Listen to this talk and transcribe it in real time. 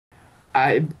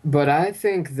But I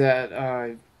think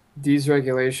that these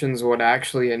regulations would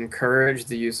actually encourage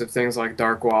the use of things like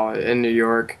dark wallet in New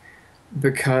York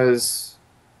because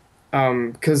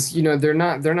they're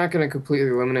not going to completely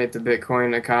eliminate the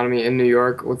Bitcoin economy in New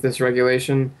York with this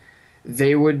regulation.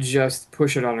 They would just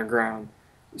push it underground.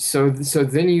 So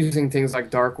then using things like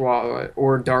dark wallet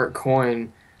or dark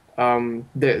coin,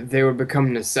 they would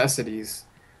become necessities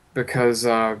because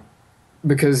the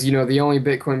only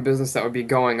Bitcoin business that would be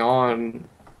going on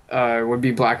would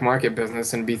be black market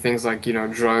business and be things like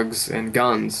drugs and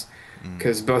guns Mm,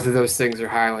 because both of those things are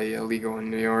highly illegal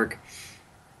in New York.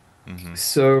 mm-hmm.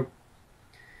 So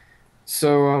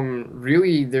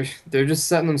really they're just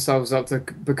setting themselves up to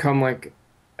become like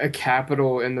a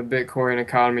capital in the Bitcoin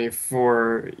economy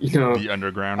for The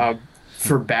underground. uh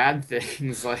for bad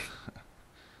things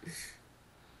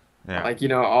Yeah.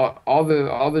 all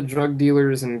the drug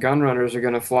dealers and gun runners are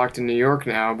going to flock to New York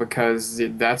now because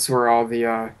that's where all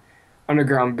the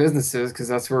underground businesses because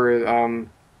that's where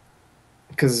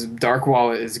because dark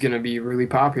wallet is going to be really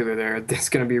popular there. It's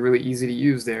going to be really easy to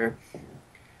use there.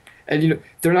 And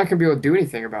they're not going to be able to do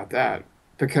anything about that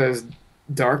because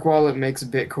dark wallet makes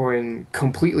Bitcoin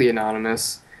completely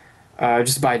anonymous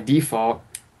just by default.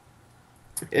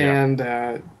 Yeah.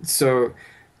 And so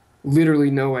literally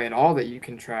no way at all that you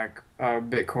can track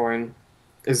Bitcoin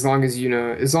as long as you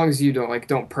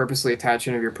don't purposely attach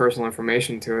any of your personal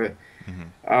information to it.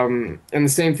 Mm-hmm. And the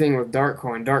same thing with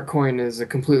Darkcoin. Darkcoin is a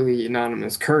completely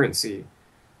anonymous currency,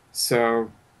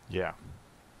 so Yeah.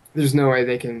 there's no way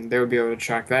they would be able to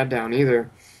track that down either.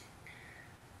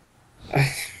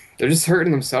 They're just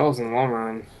hurting themselves in the long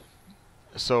run.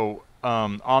 So,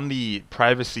 on the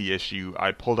privacy issue,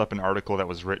 I pulled up an article that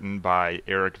was written by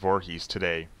Eric Voorhees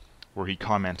today, where he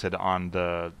commented on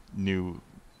the new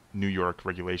New York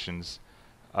regulations.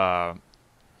 Uh,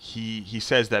 he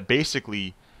says that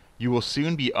basically, you will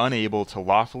soon be unable to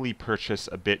lawfully purchase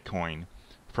a Bitcoin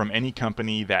from any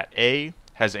company that A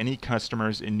has any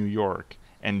customers in New York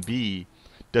and B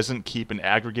doesn't keep an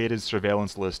aggregated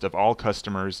surveillance list of all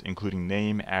customers, including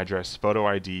name, address, photo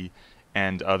ID,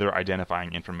 and other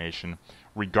identifying information,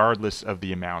 regardless of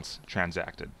the amounts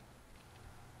transacted.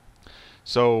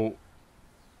 So,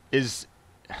 is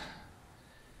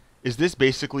is this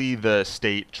basically the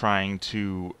state trying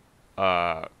to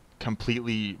uh,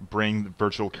 completely bring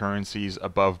virtual currencies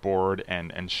above board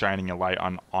and shining a light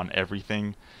on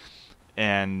everything?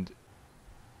 And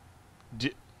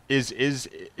d-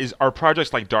 is are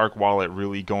projects like Dark Wallet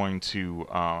really going to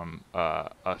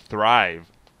thrive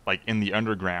like in the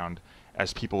underground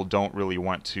as people don't really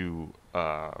want to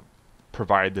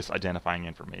provide this identifying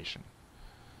information?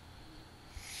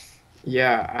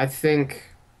 Yeah,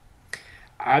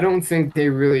 I don't think they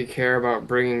really care about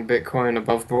bringing Bitcoin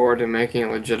above board and making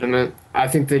it legitimate. I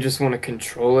think they just want to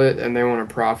control it and they want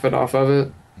to profit off of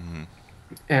it. Mm-hmm.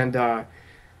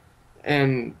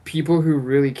 And people who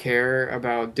really care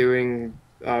about doing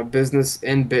business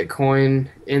in Bitcoin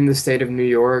in the state of New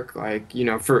York, like,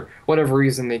 for whatever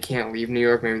reason they can't leave New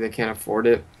York, maybe they can't afford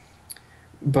it.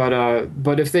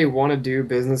 But if they want to do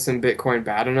business in Bitcoin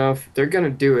bad enough, they're gonna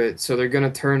do it. So they're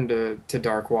gonna turn to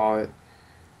dark wallet.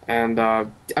 And I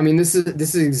mean, this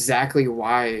is exactly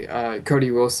why Cody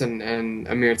Wilson and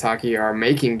Amir Taki are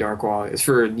making dark wallet. It's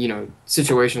for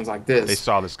situations like They this.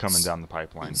 saw this coming down the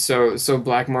pipeline. So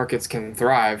black markets can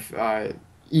thrive.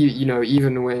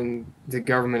 Even when the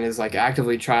government is like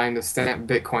actively trying to stamp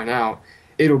Bitcoin out,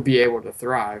 it'll be able to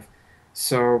thrive.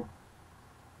 So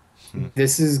Hmm.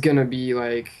 this is gonna be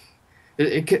like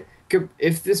it could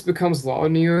if this becomes law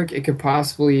in New York, it could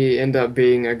possibly end up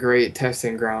being a great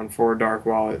testing ground for dark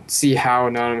wallet. See how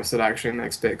anonymous it actually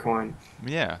makes Bitcoin.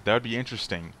 Yeah, that would be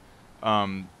interesting.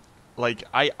 Um,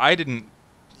 I didn't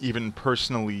even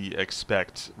personally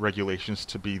expect regulations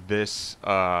to be this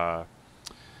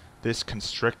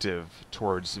constrictive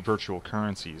towards virtual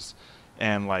currencies.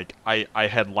 And like I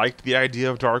had liked the idea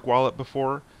of Dark Wallet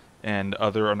before and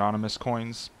other anonymous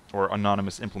coins or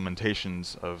anonymous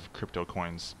implementations of crypto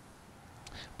coins.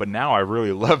 But now I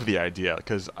really love the idea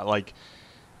because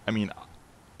I mean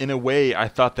in a way I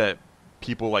thought that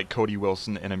people like Cody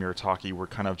Wilson and Amir Taki were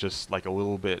kind of just like a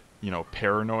little bit,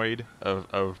 paranoid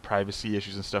of privacy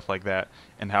issues and stuff like that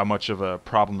and how much of a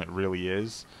problem it really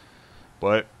is.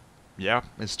 But yeah,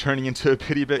 it's turning into a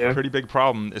Yeah. pretty big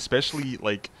problem, especially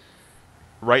like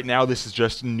right now. This is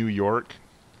just in New York,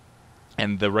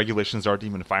 and the regulations aren't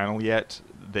even final yet.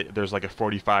 There's like a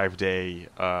 45-day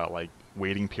like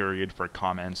waiting period for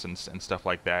comments and stuff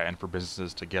like that, and for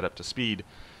businesses to get up to speed.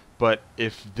 But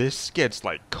if this gets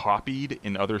like copied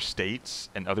in other states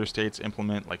and other states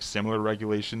implement like similar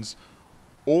regulations,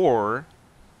 or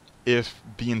if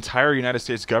the entire United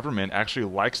States government actually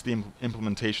likes the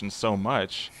implementation so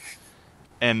much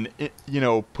and it,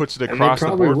 puts it And they across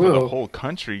the probably board for the will. whole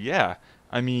country, yeah.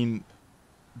 I mean,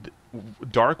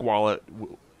 Dark Wallet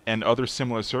and other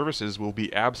similar services will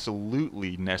be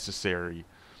absolutely necessary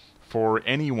for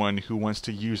anyone who wants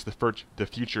to use the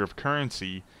future of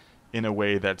currency in a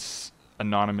way that's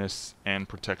anonymous and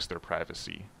protects their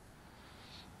privacy.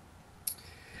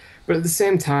 But at the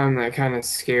same time, that kind of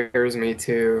scares me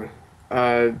too,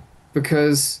 uh,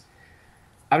 because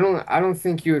I don't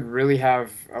think you would really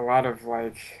have a lot of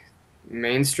like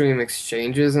mainstream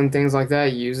exchanges and things like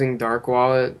that using Dark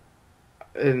Wallet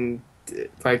in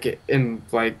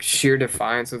like sheer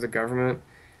defiance of the government.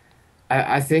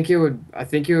 I think it would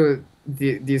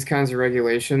these kinds of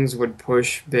regulations would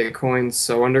push Bitcoin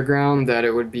so underground that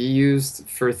it would be used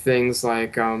for things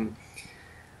like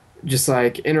just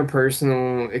like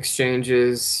interpersonal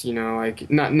exchanges, like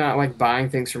not like buying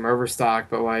things from Overstock,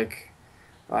 but like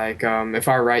if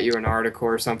I write you an article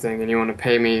or something and you want to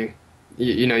pay me,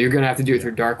 you're gonna have to do it Yeah.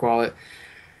 through Dark Wallet.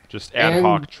 Just ad And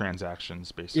hoc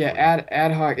transactions, yeah, basically.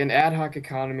 ad hoc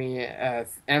economy,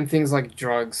 and things like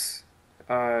drugs,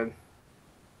 uh,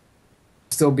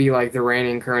 still be like the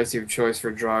reigning currency of choice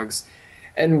for drugs.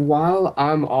 And while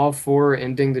I'm all for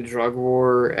ending the drug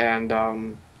war and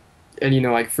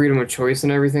like freedom of choice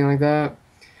and everything like that,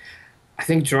 I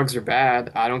think drugs are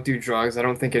bad. I don't do drugs. I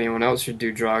don't think anyone else should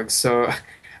do drugs. So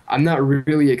I'm not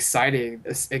really excited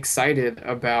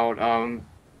about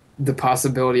the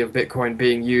possibility of Bitcoin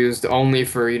being used only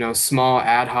for, small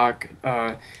ad hoc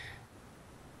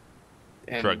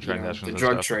Drug and transactions the and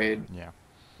drug stuff. trade, Yeah.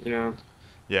 you know.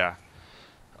 Yeah.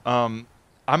 Um,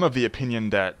 I'm of the opinion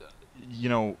that, you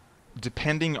know,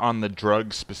 depending on the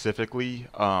drug specifically,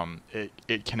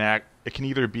 it can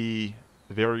either be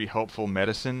very helpful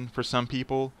medicine for some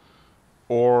people,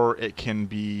 or it can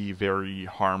be very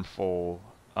harmful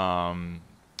um,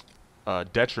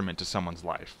 detriment to someone's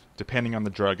life, depending on the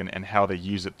drug and how they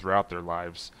use it throughout their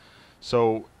lives.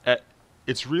 So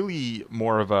it's really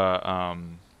more of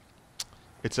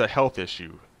it's a health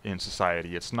issue in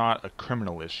society. It's not a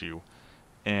criminal issue.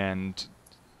 And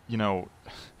you know,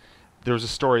 there was a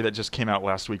story that just came out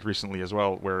last week recently as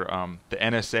well, where the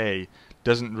NSA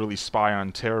doesn't really spy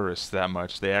on terrorists that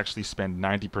much. They actually spend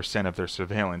 90% of their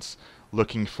surveillance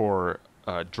looking for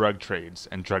drug trades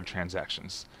and drug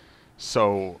transactions.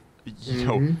 So,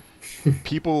 Hmm.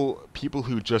 people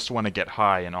who just want to get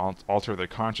high and alter their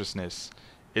consciousness,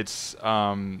 it's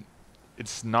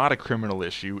it's not a criminal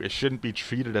issue. It shouldn't be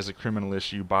treated as a criminal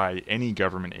issue by any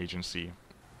government agency.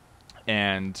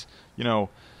 And you know,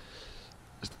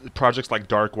 projects like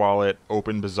Dark Wallet,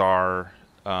 Open Bazaar,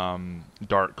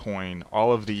 Darkcoin,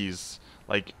 all of these,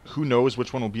 like, who knows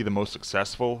which one will be the most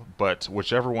successful, but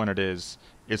whichever one it is,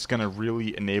 it's going to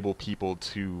really enable people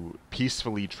to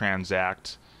peacefully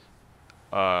transact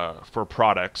for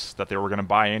products that they were going to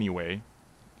buy anyway,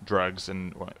 drugs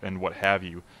and what have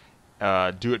you.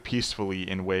 Do it peacefully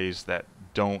in ways that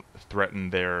don't threaten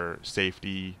their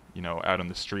safety, out on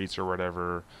the streets or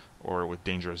whatever, or with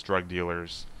dangerous drug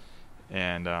dealers.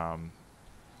 And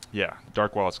yeah,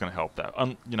 Dark Wallet's going to help that.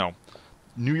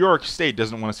 New York State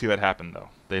doesn't want to see that happen though.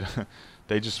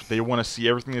 They want to see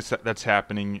everything that's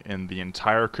happening in the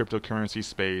entire cryptocurrency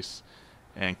space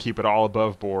and keep it all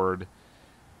above board.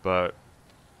 But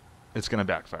it's going to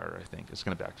backfire. I think it's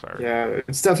going to backfire. Yeah,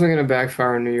 it's definitely going to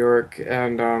backfire in New York.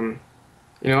 And,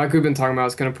 like we've been talking about,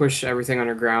 it's going to push everything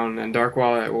underground, and Dark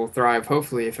Wallet will thrive,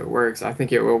 hopefully, if it works. I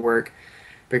think it will work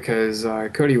because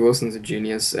Cody Wilson's a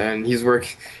genius, and he's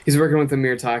working with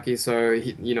Amir Taki, so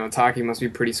Taki must be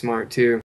pretty smart too.